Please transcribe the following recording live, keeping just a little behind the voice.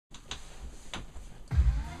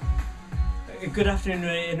Good afternoon,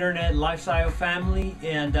 Internet Lifestyle family,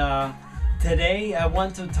 and today I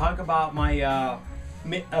want to talk about my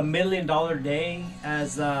 $1 million day.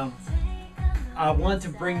 As I want to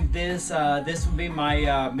bring this. This will be my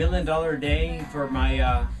 $1 million day for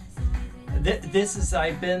my.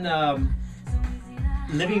 I've been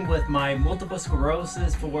living with my multiple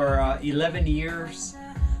sclerosis for 11 years,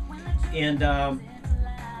 and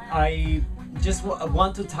I just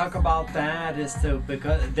want to talk about that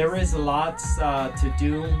because there is a lot to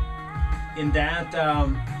do in that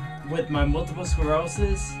with my multiple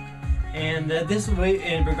sclerosis, and this will be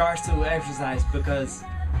in regards to exercise, because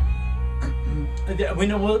we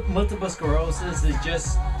know multiple sclerosis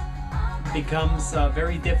just becomes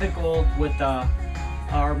very difficult with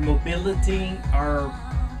our mobility, our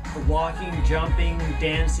walking, jumping,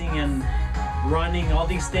 dancing, and running. All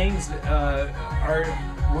these things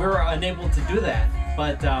we're unable to do that,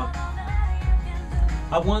 but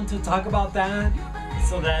I want to talk about that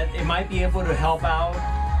so that it might be able to help out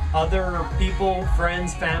other people,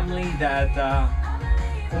 friends, family that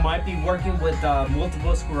who might be working with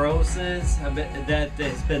multiple sclerosis that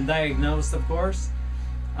has been diagnosed, of course.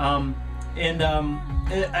 Actually,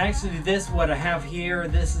 what I have here,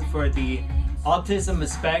 this is for the autism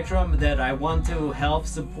spectrum that I want to help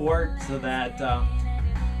support, so that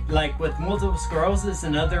like with multiple sclerosis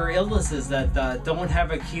and other illnesses that don't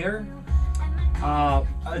have a cure,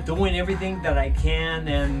 doing everything that I can.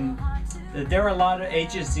 And there are a lot of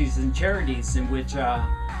agencies and charities in which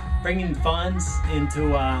bringing funds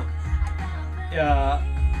into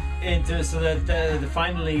so that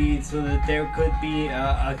finally, so that there could be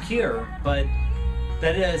a cure, but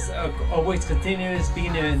that is always continuous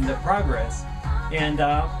being in the progress. And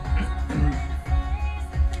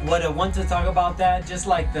what I want to talk about that, just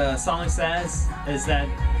like the song says, is that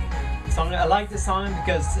song. I like the song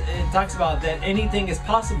because it talks about that anything is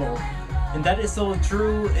possible, and that is so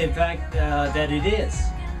true. In fact, that it is.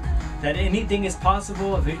 That anything is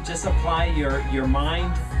possible if you just apply your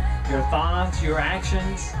mind, your thoughts, your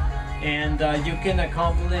actions, and you can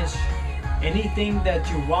accomplish anything that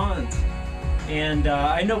you want. And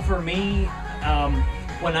I know for me,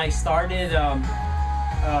 when I started.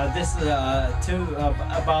 This is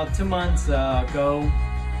about 2 months ago.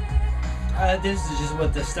 This is just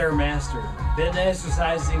with the Stairmaster. Been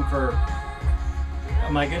exercising for,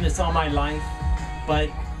 oh my goodness, all my life.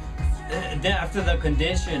 But then after the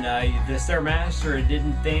condition, the Stairmaster,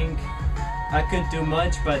 didn't think I could do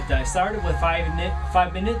much. But I started with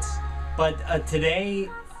 5 minutes. But today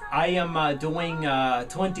I am doing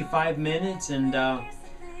 25 minutes, and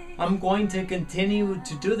I'm going to continue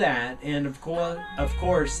to do that. And of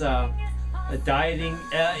course, dieting,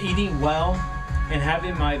 eating well, and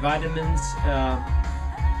having my vitamins,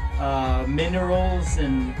 minerals,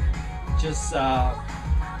 and just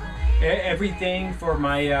everything for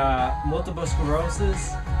my multiple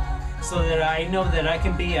sclerosis, so that I know that I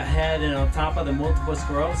can be ahead and on top of the multiple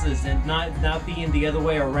sclerosis, and not being the other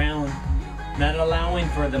way around, not allowing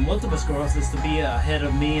for the multiple sclerosis to be ahead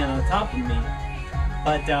of me and on top of me.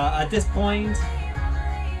 But at this point,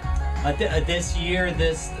 this year,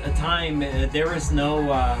 this time, there is no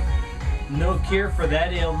cure for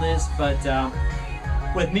that illness. But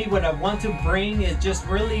with me, what I want to bring is just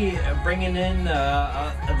really bringing in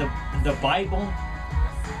the Bible,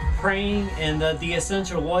 praying, and the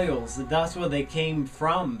essential oils. That's where they came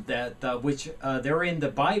from. Which they're in the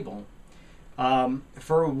Bible.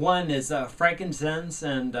 For one is frankincense,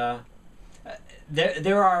 and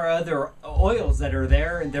there are other oils that are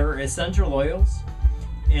there, and they're essential oils,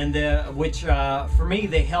 and which for me,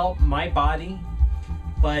 they help my body.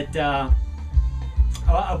 But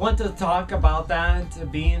I want to talk about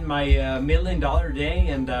that being my $1 million day,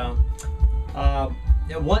 and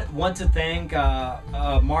want to thank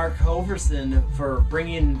Mark Hoverson for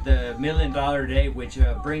bringing the $1 million day, which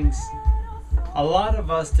brings a lot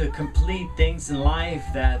of us to complete things in life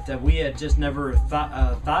that we had just never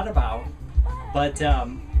thought about. But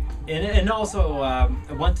and also I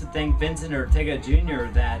want to thank Vincent Ortega Jr.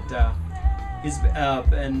 that he's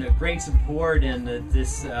been a great support in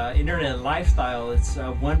this internet lifestyle. It's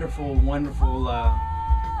wonderful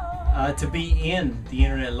to be in the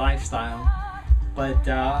internet lifestyle. But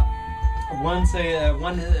once I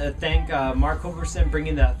want to thank Mark Overson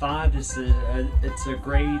bringing that thought. It's a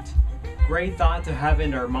great thought to have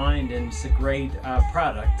in our mind, and it's a great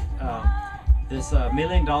product. This $1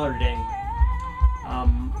 million day.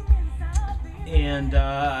 And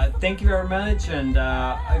thank you very much, and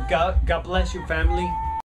God bless you, family.